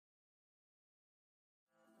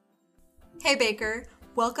Hey Baker,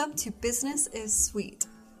 welcome to Business is Sweet.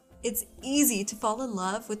 It's easy to fall in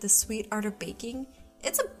love with the sweet art of baking.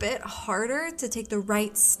 It's a bit harder to take the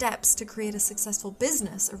right steps to create a successful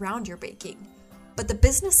business around your baking. But the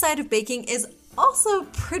business side of baking is also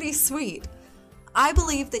pretty sweet. I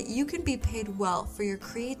believe that you can be paid well for your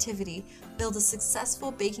creativity, build a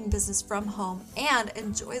successful baking business from home, and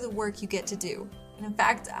enjoy the work you get to do. And in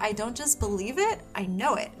fact, I don't just believe it, I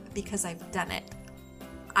know it because I've done it.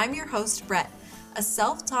 I'm your host, Brett, a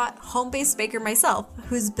self-taught home-based baker myself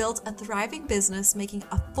who's built a thriving business making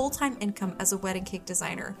a full-time income as a wedding cake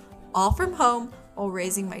designer, all from home while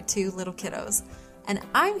raising my two little kiddos. And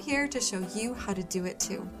I'm here to show you how to do it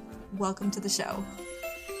too. Welcome to the show.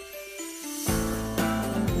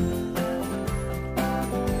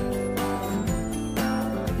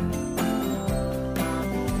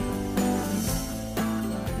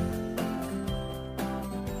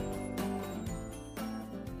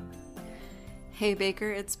 Hey Baker,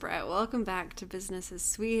 it's Brett. Welcome back to Business is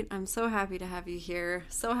Sweet. I'm so happy to have you here.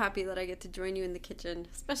 So happy that I get to join you in the kitchen,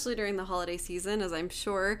 especially during the holiday season, as I'm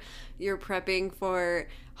sure you're prepping for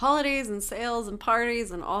holidays and sales and parties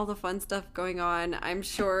and all the fun stuff going on. I'm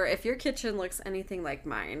sure if your kitchen looks anything like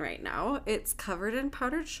mine right now, it's covered in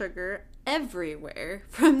powdered sugar everywhere,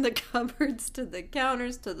 from the cupboards to the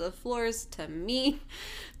counters to the floors to me.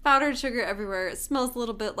 Powdered sugar everywhere. It smells a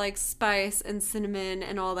little bit like spice and cinnamon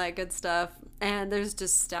and all that good stuff. And there's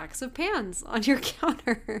just stacks of pans on your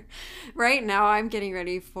counter. Right now, I'm getting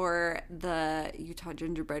ready for the Utah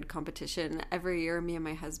gingerbread competition. Every year, me and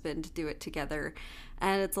my husband do it together.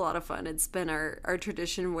 And it's a lot of fun. It's been our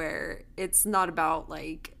tradition where it's not about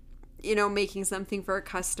making something for a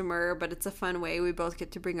customer, but it's a fun way. We both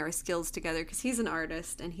get to bring our skills together because he's an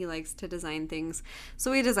artist and he likes to design things. So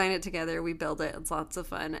we design it together, we build it, it's lots of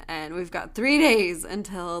fun. And we've got 3 days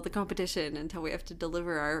until the competition, until we have to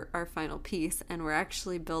deliver our final piece. And we're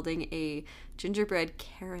actually building a gingerbread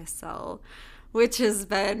carousel, which has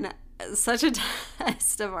been such a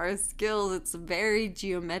test of our skills. It's very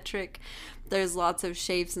geometric. There's lots of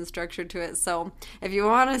shapes and structure to it. So if you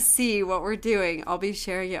want to see what we're doing, I'll be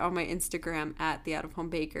sharing it on my Instagram at The Out of Home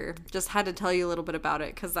Baker. Just had to tell you a little bit about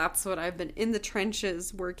it because that's what I've been in the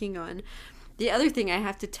trenches working on. The other thing I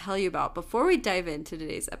have to tell you about before we dive into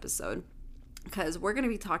today's episode, because we're going to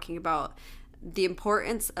be talking about the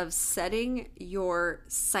importance of setting your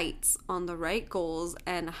sights on the right goals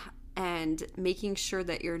and making sure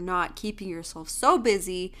that you're not keeping yourself so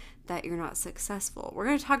busy that you're not successful. We're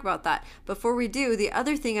going to talk about that. Before we do, the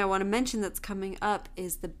other thing I want to mention that's coming up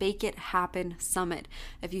is the Bake It Happen Summit.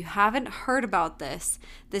 If you haven't heard about this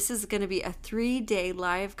is going to be a 3-day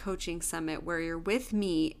live coaching summit where you're with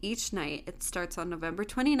me each night. It starts on November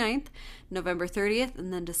 29th, November 30th,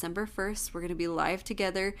 and then December 1st. We're going to be live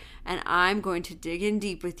together, and I'm going to dig in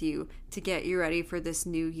deep with you to get you ready for this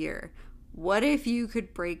new year. What if you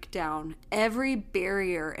could break down every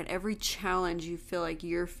barrier and every challenge you feel like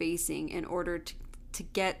you're facing in order to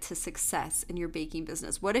get to success in your baking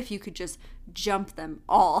business? What if you could just jump them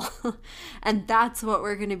all? And that's what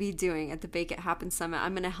we're going to be doing at the Bake It Happen Summit.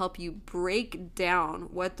 I'm going to help you break down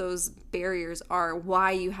what those barriers are,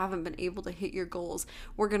 why you haven't been able to hit your goals.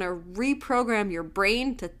 We're going to reprogram your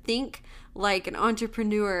brain to think like an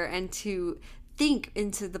entrepreneur and to think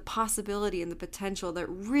into the possibility and the potential that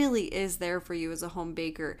really is there for you as a home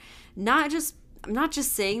baker. I'm not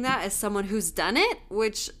just saying that as someone who's done it,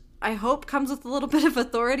 which I hope comes with a little bit of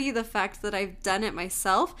authority, the fact that I've done it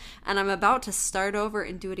myself and I'm about to start over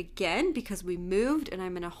and do it again because we moved and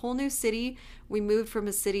I'm in a whole new city. We moved from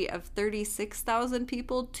a city of 36,000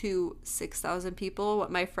 people to 6,000 people,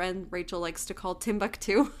 what my friend Rachel likes to call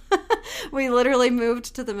Timbuktu. We literally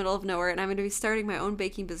moved to the middle of nowhere, and I'm going to be starting my own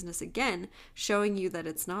baking business again, showing you that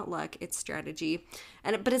it's not luck, it's strategy.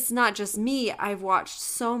 But it's not just me. I've watched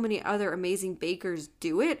so many other amazing bakers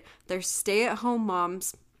do it. They're stay-at-home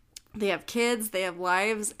moms. They have kids, they have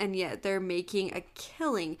lives, and yet they're making a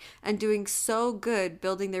killing and doing so good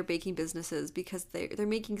building their baking businesses because they're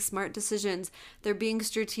making smart decisions, they're being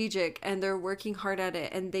strategic, and they're working hard at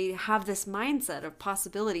it, and they have this mindset of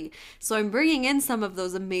possibility. So I'm bringing in some of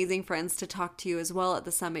those amazing friends to talk to you as well at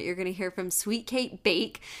the summit. You're going to hear from Sweet Kate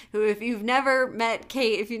Bake, who, if you've never met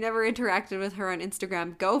Kate, if you've never interacted with her on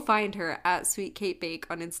Instagram, go find her at Sweet Kate Bake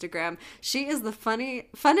on Instagram. She is the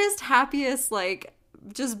funnest, happiest,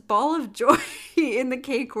 just ball of joy in the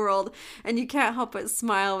cake world, and you can't help but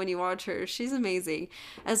smile when you watch her. She's amazing.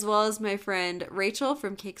 As well as my friend Rachel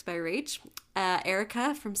from Cakes by Rach,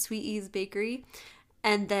 Erica from Sweet Ease Bakery,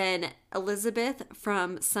 and then Elizabeth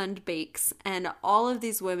from Sund Bakes, and all of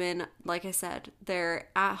these women, like I said, they're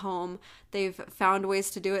at home. They've found ways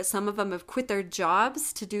to do it. Some of them have quit their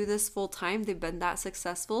jobs to do this full time. They've been that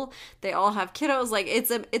successful. They all have kiddos. Like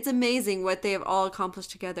it's amazing what they have all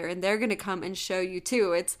accomplished together, and they're going to come and show you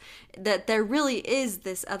too. It's that there really is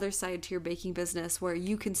this other side to your baking business where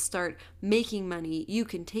you can start making money. You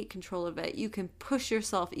can take control of it. You can push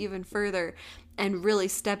yourself even further and really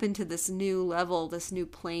step into this new level, this new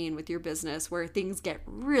plane with your business where things get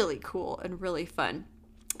really cool and really fun.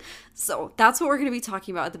 So that's what we're going to be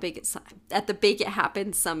talking about at the Bake It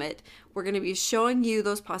Happen Summit. We're going to be showing you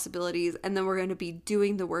those possibilities, and then we're going to be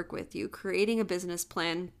doing the work with you, creating a business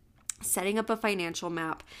plan, setting up a financial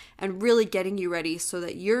map, and really getting you ready so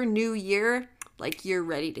that your new year, like, you're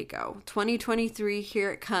ready to go. 2023, here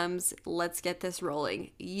it comes. Let's get this rolling.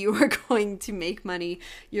 You are going to make money.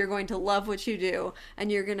 You're going to love what you do,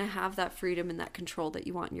 and you're going to have that freedom and that control that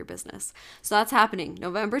you want in your business. So that's happening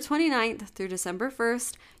November 29th through December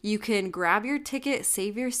 1st. You can grab your ticket,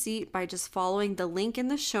 save your seat by just following the link in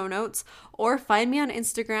the show notes, or find me on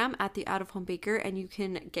Instagram at the Out of Home Baker, and you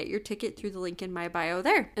can get your ticket through the link in my bio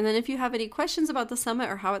there. And then if you have any questions about the summit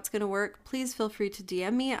or how it's going to work, please feel free to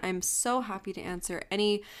DM me. I'm so happy to answer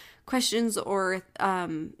any questions or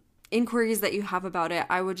inquiries that you have about it.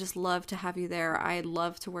 I would just love to have you there. I'd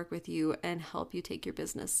love to work with you and help you take your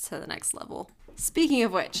business to the next level. Speaking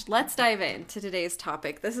of which, let's dive into today's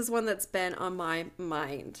topic. This is one that's been on my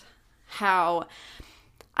mind. How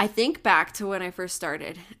I think back to when I first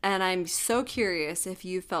started, and I'm so curious if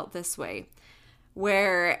you felt this way.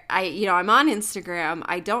 Where I'm on Instagram,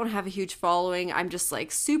 I don't have a huge following. I'm just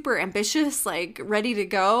like super ambitious, like ready to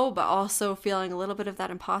go, but also feeling a little bit of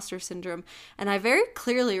that imposter syndrome. And I very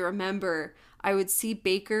clearly remember I would see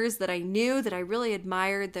bakers that I knew, that I really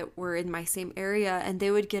admired, that were in my same area, and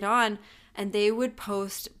they would get on and they would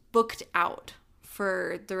post booked out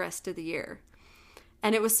for the rest of the year.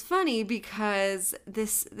 And it was funny because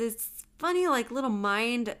this funny like little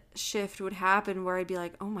mind shift would happen where I'd be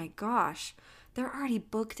like, oh my gosh, they're already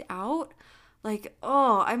booked out? Like,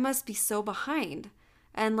 oh, I must be so behind.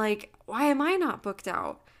 And like, why am I not booked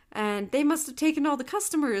out? And they must have taken all the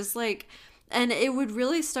customers. Like, and it would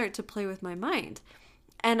really start to play with my mind.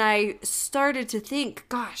 And I started to think,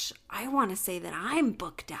 gosh, I want to say that I'm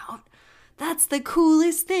booked out. That's the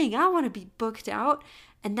coolest thing. I want to be booked out.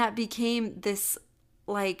 And that became this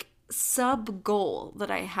like sub goal that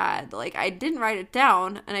I had. Like, I didn't write it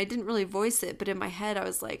down and I didn't really voice it, but in my head I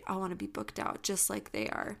was like, I want to be booked out just like they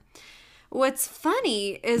are. What's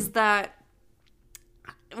funny is that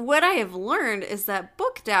what I have learned is that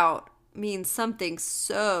booked out means something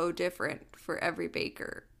so different for every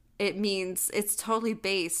baker. It means it's totally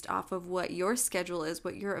based off of what your schedule is,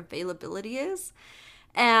 what your availability is,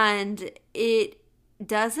 and it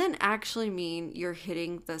doesn't actually mean you're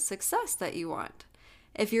hitting the success that you want.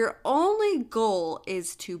 If your only goal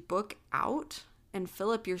is to book out and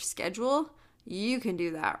fill up your schedule, you can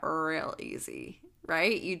do that real easy,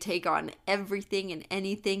 right? You take on everything and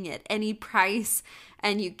anything at any price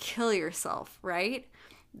and you kill yourself, right?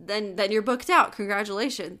 Then you're booked out.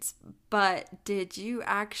 Congratulations. But did you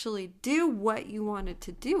actually do what you wanted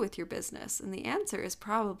to do with your business? And the answer is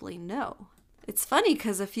probably no. It's funny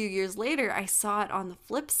because a few years later, I saw it on the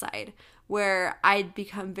flip side where I'd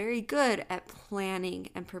become very good at planning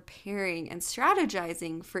and preparing and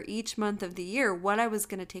strategizing for each month of the year what I was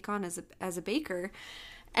going to take on as a baker.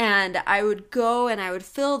 And I would go and I would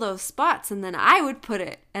fill those spots and then I would put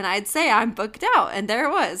it and I'd say I'm booked out. And there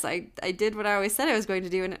it was. I did what I always said I was going to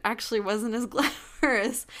do, and it actually wasn't as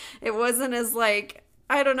glamorous. It wasn't as like,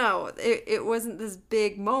 I don't know. It wasn't this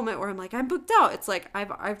big moment where I'm like, I'm booked out. It's like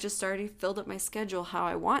I've just already filled up my schedule how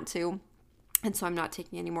I want to. And so I'm not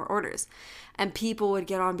taking any more orders. And people would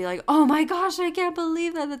get on and be like, oh my gosh, I can't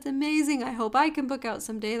believe that. That's amazing. I hope I can book out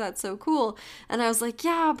someday. That's so cool. And I was like,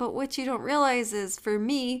 yeah, but what you don't realize is for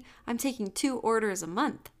me, I'm taking 2 orders a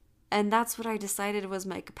month. And that's what I decided was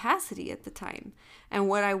my capacity at the time. And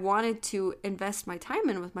what I wanted to invest my time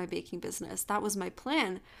in with my baking business. That was my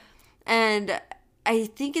plan. And I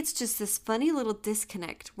think it's just this funny little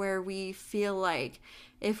disconnect where we feel like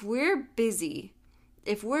if we're busy,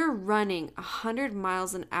 if we're running 100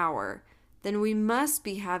 miles an hour, then we must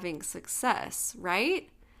be having success, right?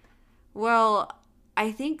 Well,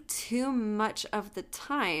 I think too much of the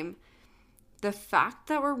time, the fact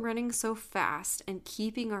that we're running so fast and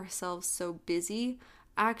keeping ourselves so busy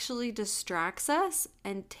actually distracts us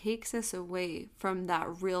and takes us away from that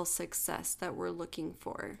real success that we're looking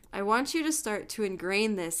for. I want you to start to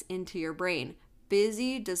ingrain this into your brain.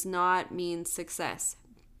 Busy does not mean success.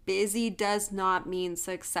 Busy does not mean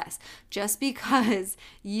success. Just because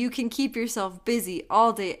you can keep yourself busy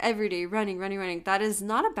all day, every day, running, that is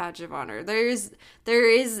not a badge of honor. There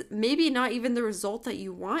is maybe not even the result that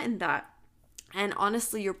you want in that. And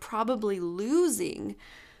honestly, you're probably losing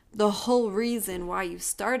the whole reason why you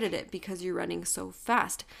started it, because you're running so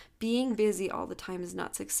fast. Being busy all the time is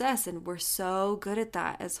not success, and we're so good at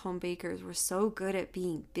that as home bakers. We're so good at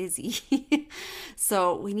being busy.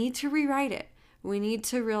 So we need to rewrite it. We need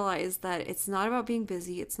to realize that it's not about being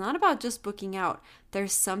busy. It's not about just booking out.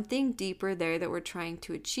 There's something deeper there that we're trying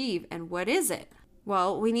to achieve. And what is it?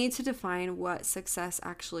 Well, we need to define what success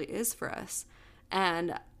actually is for us.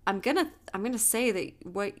 And I'm gonna say that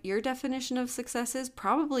what your definition of success is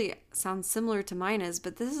probably sounds similar to mine is,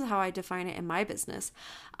 but this is how I define it in my business.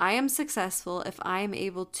 I am successful if I am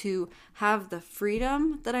able to have the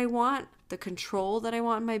freedom that I want, the control that I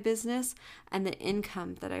want in my business, and the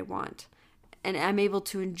income that I want. And I'm able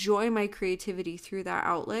to enjoy my creativity through that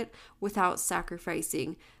outlet without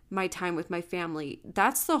sacrificing my time with my family.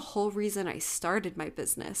 That's the whole reason I started my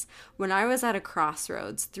business. When I was at a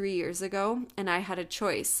crossroads 3 years ago and I had a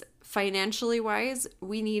choice, financially wise,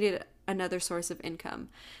 we needed another source of income.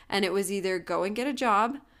 And it was either go and get a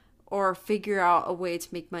job or figure out a way to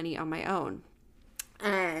make money on my own.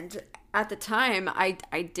 And at the time, I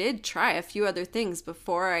did try a few other things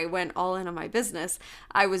before I went all in on my business.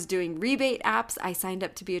 I was doing rebate apps. I signed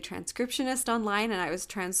up to be a transcriptionist online, and I was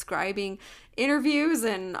transcribing interviews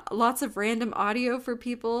and lots of random audio for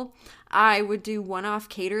people. I would do one-off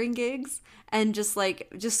catering gigs and just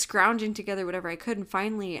scrounging together whatever I could. And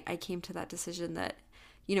finally, I came to that decision that,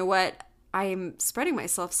 you know what? I'm spreading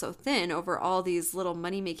myself so thin over all these little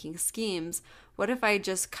money-making schemes. What if I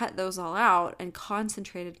just cut those all out and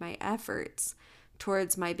concentrated my efforts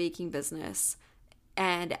towards my baking business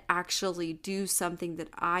and actually do something that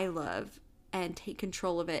I love and take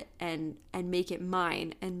control of it and make it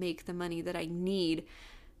mine and make the money that I need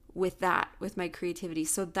with my creativity.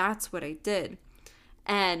 So that's what I did.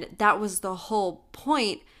 And that was the whole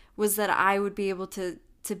point, was that I would be able to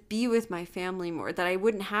be with my family more, that I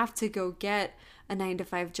wouldn't have to go get a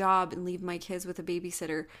 9-to-5 job and leave my kids with a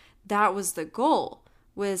babysitter. That was the goal,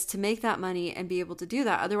 was to make that money and be able to do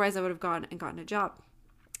that. Otherwise, I would have gone and gotten a job.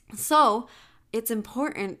 So it's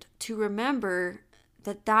important to remember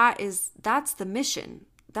that that's the mission.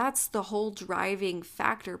 That's the whole driving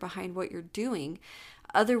factor behind what you're doing.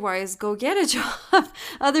 Otherwise, go get a job.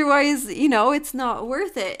 Otherwise, it's not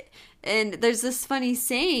worth it. And there's this funny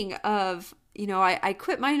saying of, I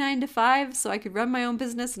quit my 9-to-5 so I could run my own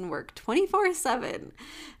business and work 24/7.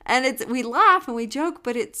 And we laugh and we joke,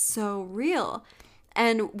 but it's so real.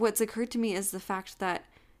 And what's occurred to me is the fact that,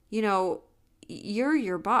 you're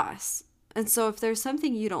your boss. And so if there's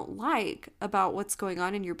something you don't like about what's going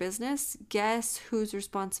on in your business, guess whose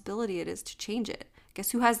responsibility it is to change it?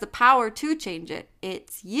 Guess who has the power to change it?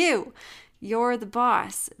 It's you. You're the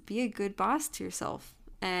boss. Be a good boss to yourself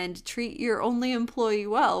and treat your only employee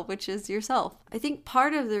well, which is yourself. I think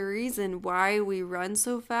part of the reason why we run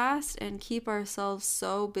so fast and keep ourselves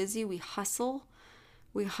so busy, we hustle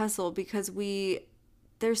because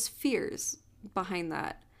there's fears behind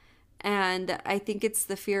that. And I think it's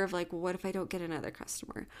the fear of what if I don't get another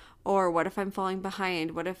customer? Or what if I'm falling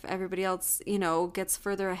behind? What if everybody else, gets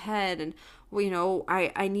further ahead? And,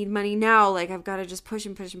 I need money now. I've got to just push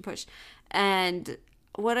and push and push. And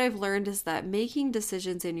what I've learned is that making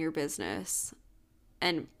decisions in your business,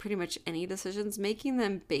 and pretty much any decisions, making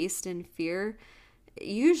them based in fear,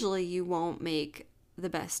 usually you won't make the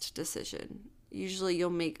best decision. Usually you'll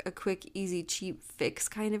make a quick, easy, cheap fix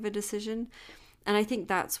kind of a decision. And I think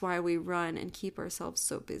that's why we run and keep ourselves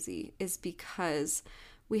so busy, is because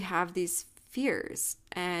we have these fears,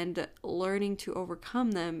 and learning to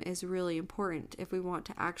overcome them is really important if we want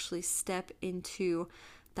to actually step into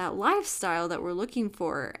that lifestyle that we're looking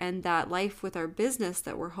for, and that life with our business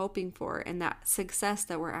that we're hoping for, and that success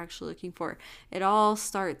that we're actually looking for. It all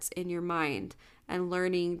starts in your mind, and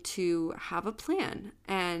learning to have a plan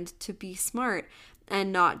and to be smart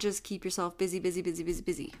and not just keep yourself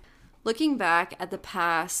busy. Looking back at the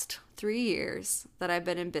past 3 years that I've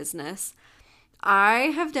been in business,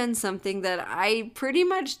 I have done something that I pretty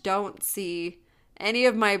much don't see any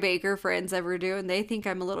of my baker friends ever do, and they think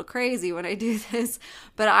I'm a little crazy when I do this,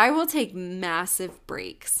 but I will take massive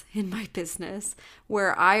breaks in my business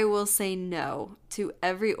where I will say no to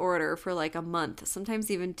every order for a month,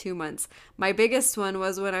 sometimes even 2 months. My biggest one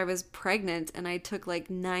was when I was pregnant and I took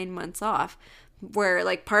 9 months off, where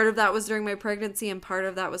part of that was during my pregnancy and part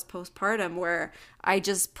of that was postpartum, where I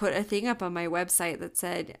just put a thing up on my website that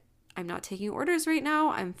said, I'm not taking orders right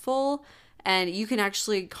now, I'm full, and you can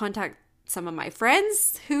actually contact some of my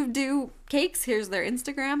friends who do cakes. Here's their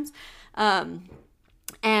Instagrams.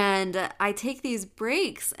 And I take these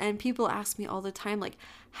breaks, and people ask me all the time, like,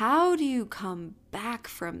 how do you come back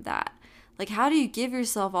from that? Like, how do you give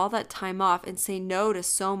yourself all that time off and say no to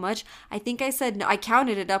so much? I think I said no. I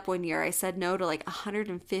counted it up one year. I said no to like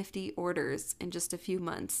 150 orders in just a few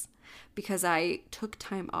months because I took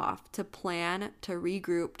time off to plan, to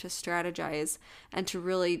regroup, to strategize, and to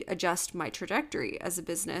really adjust my trajectory as a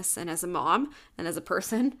business and as a mom and as a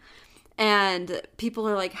person. And people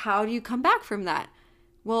are like, how do you come back from that?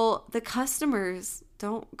 Well, the customers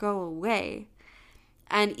don't go away.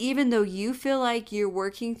 And even though you feel like you're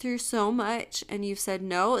working through so much and you've said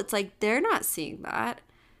no, it's like they're not seeing that.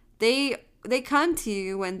 They come to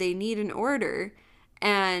you when they need an order,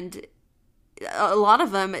 and a lot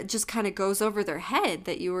of them, it just kind of goes over their head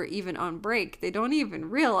that you were even on break. They don't even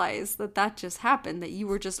realize that that just happened, that you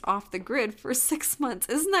were just off the grid for 6 months.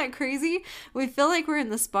 Isn't that crazy? We feel like we're in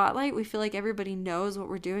the spotlight. We feel like everybody knows what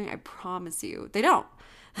we're doing. I promise you, they don't.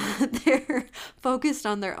 They're focused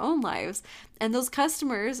on their own lives, and those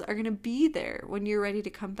customers are going to be there when you're ready to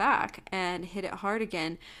come back and hit it hard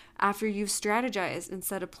again after you've strategized and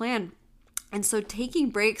set a plan. And so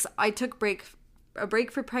taking breaks, I took a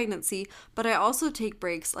break for pregnancy, but I also take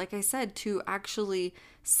breaks, like I said, to actually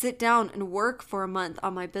sit down and work for a month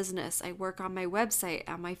on my business. I work on my website,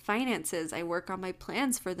 on my finances. I work on my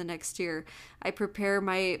plans for the next year. I prepare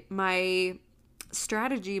my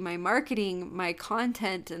strategy, my marketing, my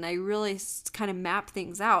content, and I really kind of map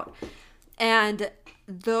things out. And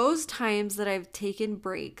those times that I've taken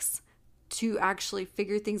breaks to actually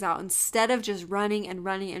figure things out instead of just running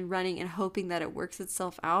and hoping that it works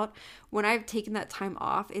itself out, when I've taken that time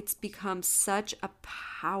off, it's become such a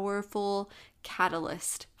powerful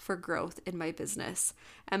catalyst for growth in my business.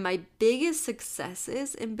 And my biggest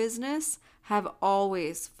successes in business have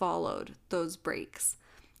always followed those breaks,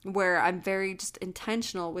 where I'm very just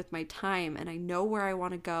intentional with my time and I know where I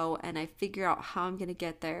want to go and I figure out how I'm going to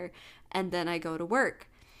get there, and then I go to work.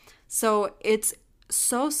 So it's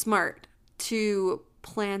so smart to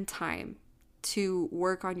plan time to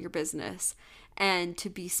work on your business and to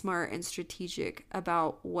be smart and strategic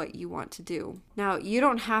about what you want to do. Now, you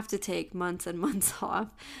don't have to take months and months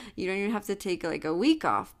off. You don't even have to take like a week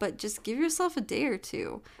off, but just give yourself a day or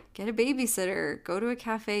two. Get a babysitter, go to a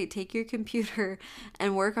cafe, take your computer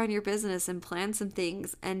and work on your business and plan some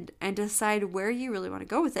things and decide where you really want to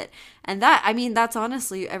go with it. And that's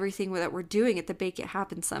honestly everything that we're doing at the Bake It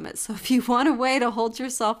Happen Summit. So if you want a way to hold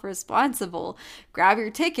yourself responsible, grab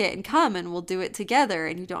your ticket and come and we'll do it together,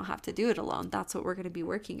 and you don't have to do it alone. That's what we're going to be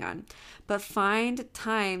working on. But find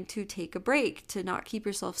time to take a break, to not keep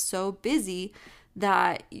yourself so busy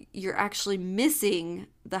that you're actually missing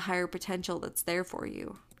the higher potential that's there for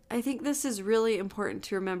you. I think this is really important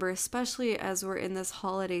to remember, especially as we're in this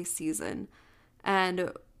holiday season.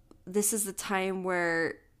 And this is the time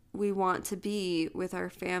where we want to be with our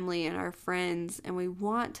family and our friends, and we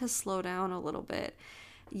want to slow down a little bit.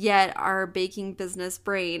 Yet our baking business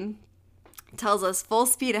brain tells us full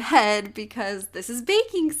speed ahead because this is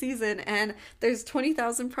baking season and there's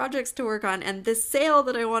 20,000 projects to work on and this sale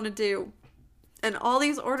that I want to do and all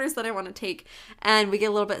these orders that I want to take. And we get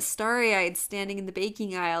a little bit starry-eyed standing in the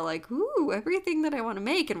baking aisle like, ooh, everything that I want to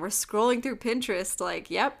make. And we're scrolling through Pinterest like,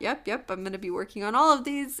 yep, I'm going to be working on all of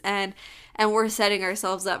these. And we're setting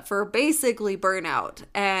ourselves up for basically burnout.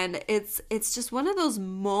 And it's just one of those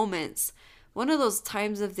moments, one of those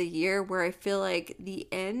times of the year where I feel like the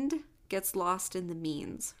end gets lost in the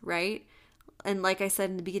means, right? And like I said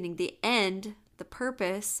in the beginning, the end, the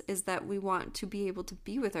purpose is that we want to be able to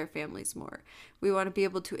be with our families more. We want to be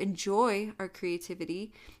able to enjoy our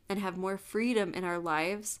creativity and have more freedom in our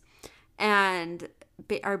lives. And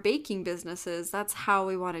our baking businesses, that's how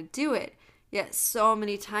we want to do it. Yet so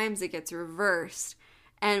many times it gets reversed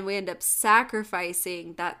and we end up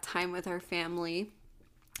sacrificing that time with our family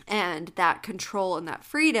and that control and that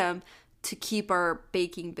freedom to keep our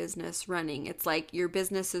baking business running. It's like your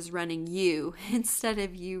business is running you instead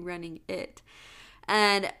of you running it.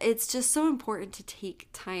 And it's just so important to take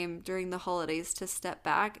time during the holidays to step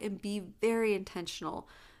back and be very intentional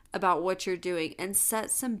about what you're doing and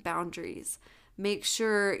set some boundaries. Make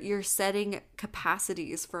sure you're setting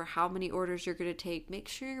capacities for how many orders you're going to take. Make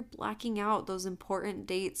sure you're blacking out those important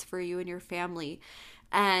dates for you and your family.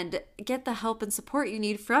 And get the help and support you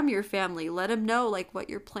need from your family. Let them know like what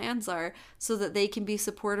your plans are so that they can be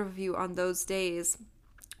supportive of you on those days.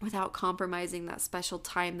 without compromising that special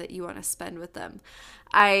time that you want to spend with them.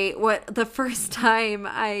 The first time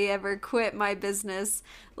I ever quit my business,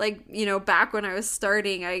 like, back when I was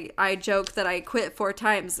starting, I joked that I quit 4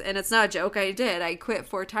 times, and it's not a joke. I quit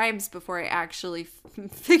 4 times before I actually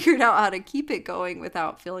figured out how to keep it going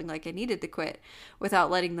without feeling like I needed to quit, without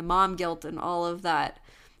letting the mom guilt and all of that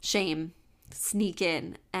shame sneak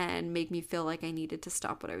in and make me feel like I needed to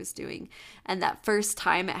stop what I was doing. And that first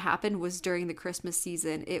time it happened was during the Christmas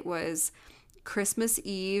season. It was Christmas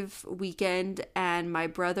Eve weekend, and my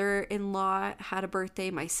brother-in-law had a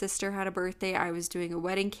birthday, my sister had a birthday. I was doing a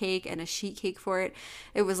wedding cake and a sheet cake for it.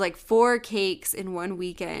 It was like 4 cakes in one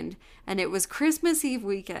weekend, and it was Christmas Eve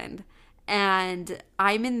weekend. And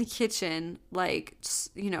I'm in the kitchen, like,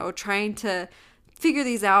 trying to figure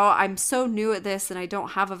these out. I'm so new at this, and I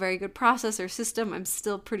don't have a very good process or system. I'm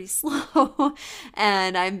still pretty slow,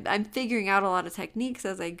 and I'm figuring out a lot of techniques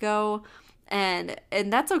as I go, and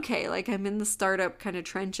that's okay. Like, I'm in the startup kind of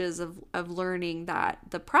trenches of learning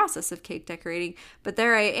the process of cake decorating. But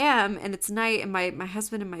there I am, and it's night, and my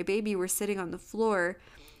husband and my baby were sitting on the floor,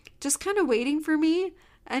 just kind of waiting for me,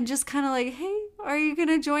 and just kind of like, hey, are you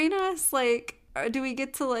gonna join us? Like, do we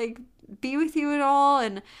get to like be with you at all?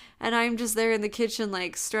 And I'm just there in the kitchen,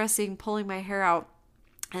 like, stressing, pulling my hair out.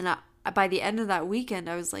 And by the end of that weekend,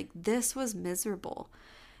 I was like, this was miserable.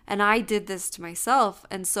 And I did this to myself.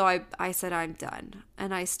 And so I said, I'm done.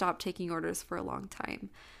 And I stopped taking orders for a long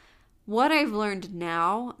time. What I've learned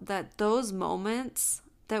now, that those moments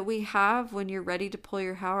that we have when you're ready to pull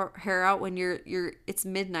your hair out, when it's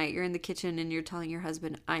midnight, you're in the kitchen and you're telling your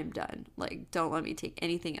husband, I'm done. Like, don't let me take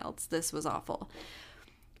anything else. This was awful.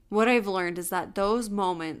 What I've learned is that those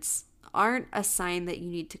moments aren't a sign that you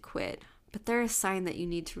need to quit, but they're a sign that you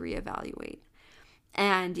need to reevaluate.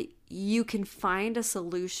 And you can find a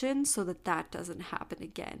solution so that doesn't happen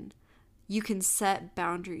again. You can set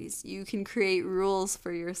boundaries. You can create rules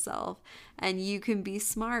for yourself, and you can be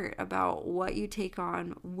smart about what you take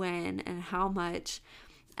on, when, and how much.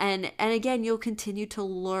 And again, you'll continue to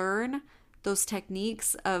learn those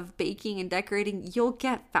techniques of baking and decorating. You'll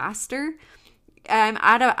get faster. I'm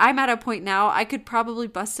at a point now, I could probably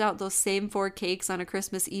bust out those same 4 cakes on a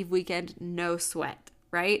Christmas Eve weekend, no sweat,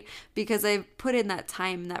 right? Because I've put in that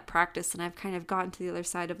time, that practice, and I've kind of gotten to the other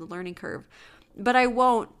side of the learning curve. But I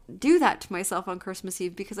won't do that to myself on Christmas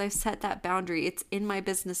Eve because I've set that boundary. It's in my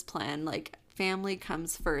business plan. Like, family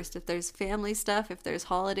comes first. If there's family stuff, if there's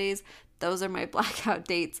holidays, those are my blackout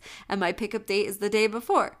dates. And my pickup date is the day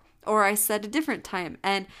before. Or I set a different time.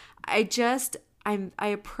 And I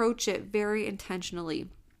approach it very intentionally.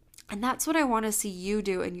 And that's what I want to see you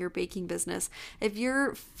do in your baking business. If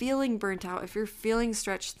you're feeling burnt out, if you're feeling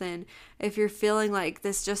stretched thin, if you're feeling like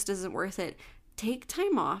this just isn't worth it, take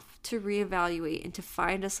time off to reevaluate and to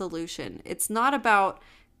find a solution. It's not about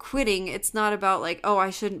quitting. It's not about like, oh, I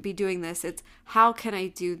shouldn't be doing this. It's how can I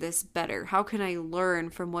do this better? How can I learn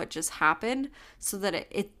from what just happened so that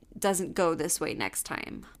it doesn't go this way next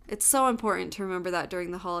time? It's so important to remember that during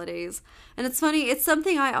the holidays. And it's funny, it's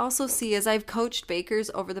something I also see as I've coached bakers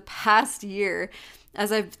over the past year,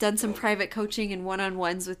 as I've done some private coaching and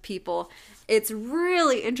one-on-ones with people. It's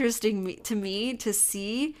really interesting to me to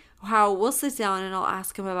see how we'll sit down and I'll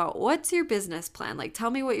ask them about, what's your business plan? Like,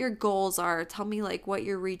 tell me what your goals are. Tell me like what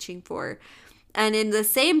you're reaching for. And in the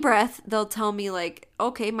same breath, they'll tell me like,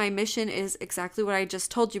 okay, my mission is exactly what I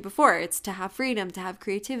just told you before. It's to have freedom, to have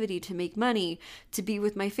creativity, to make money, to be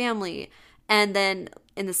with my family. And then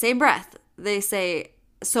in the same breath, they say,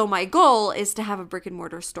 so my goal is to have a brick and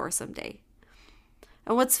mortar store someday.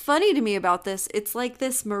 And what's funny to me about this, it's like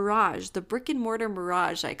this mirage, the brick and mortar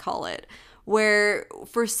mirage, I call it, where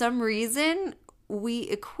for some reason we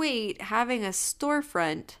equate having a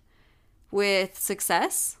storefront with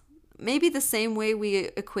success. Maybe the same way we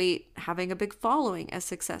equate having a big following as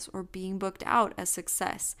success or being booked out as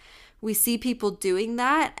success. We see people doing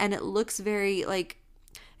that and it looks very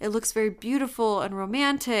beautiful and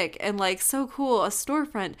romantic and like so cool, a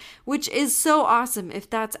storefront, which is so awesome if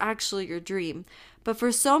that's actually your dream. But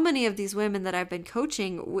for so many of these women that I've been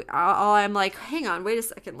coaching, I'm like, hang on, wait a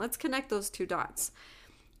second, let's connect those 2 dots.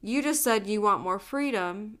 You just said you want more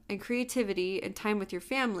freedom and creativity and time with your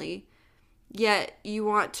family, yet you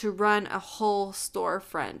want to run a whole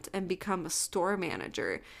storefront and become a store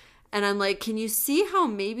manager. And I'm like, can you see how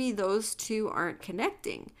maybe those 2 aren't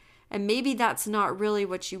connecting? And maybe that's not really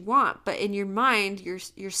what you want, but in your mind,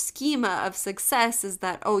 your schema of success is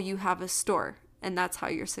that, oh, you have a store and that's how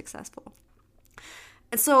you're successful.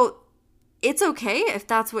 And so it's okay if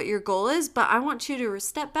that's what your goal is, but I want you to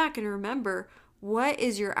step back and remember, what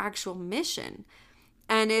is your actual mission?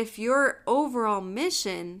 And if your overall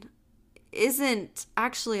mission isn't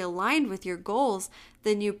actually aligned with your goals,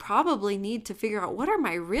 then you probably need to figure out, what are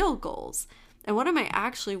my real goals and what am I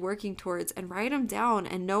actually working towards, and write them down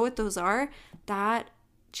and know what those are. That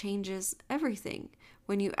changes everything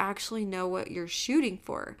when you actually know what you're shooting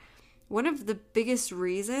for. One of the biggest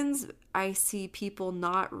reasons I see people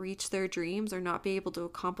not reach their dreams or not be able to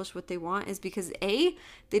accomplish what they want is because A,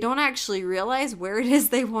 they don't actually realize where it is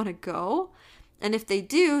they want to go. And if they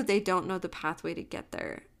do, they don't know the pathway to get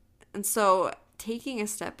there. And so taking a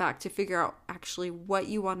step back to figure out actually what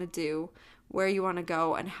you want to do, where you want to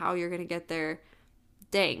go, and how you're going to get there,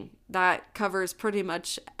 dang, that covers pretty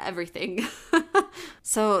much everything.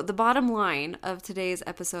 So the bottom line of today's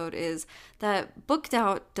episode is that booked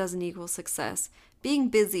out doesn't equal success. Being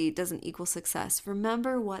busy doesn't equal success.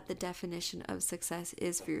 Remember what the definition of success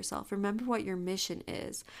is for yourself. Remember what your mission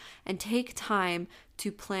is, and take time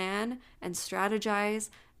to plan and strategize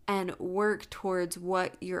and work towards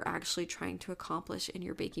what you're actually trying to accomplish in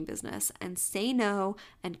your baking business, and say no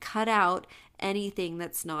and cut out anything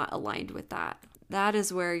that's not aligned with that. That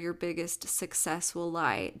is where your biggest success will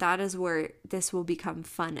lie. That is where this will become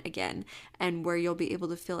fun again, and where you'll be able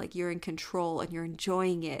to feel like you're in control and you're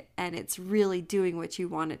enjoying it and it's really doing what you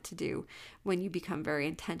want it to do when you become very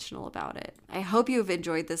intentional about it. I hope you have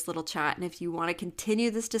enjoyed this little chat, and if you want to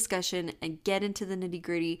continue this discussion and get into the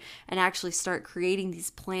nitty-gritty and actually start creating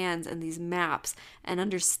these plans and these maps and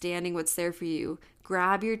understanding what's there for you,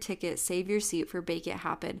 grab your ticket, save your seat for Bake It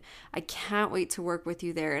Happen. I can't wait to work with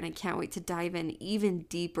you there, and I can't wait to dive in even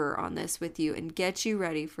deeper on this with you and get you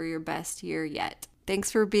ready for your best year yet. Thanks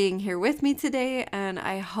for being here with me today, and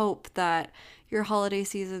I hope that your holiday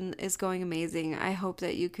season is going amazing. I hope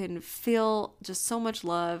that you can feel just so much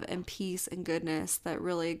love and peace and goodness that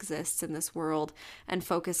really exists in this world, and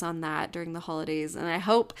focus on that during the holidays. And I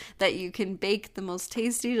hope that you can bake the most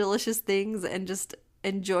tasty, delicious things and just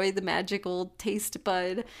enjoy the magical taste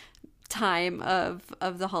bud time of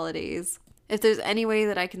the holidays. If there's any way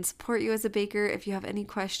that I can support you as a baker, if you have any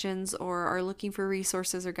questions or are looking for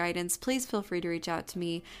resources or guidance, please feel free to reach out to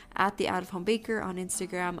me at the Out of Home Baker on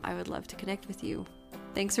Instagram. I would love to connect with you.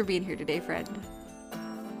 Thanks for being here today, friend.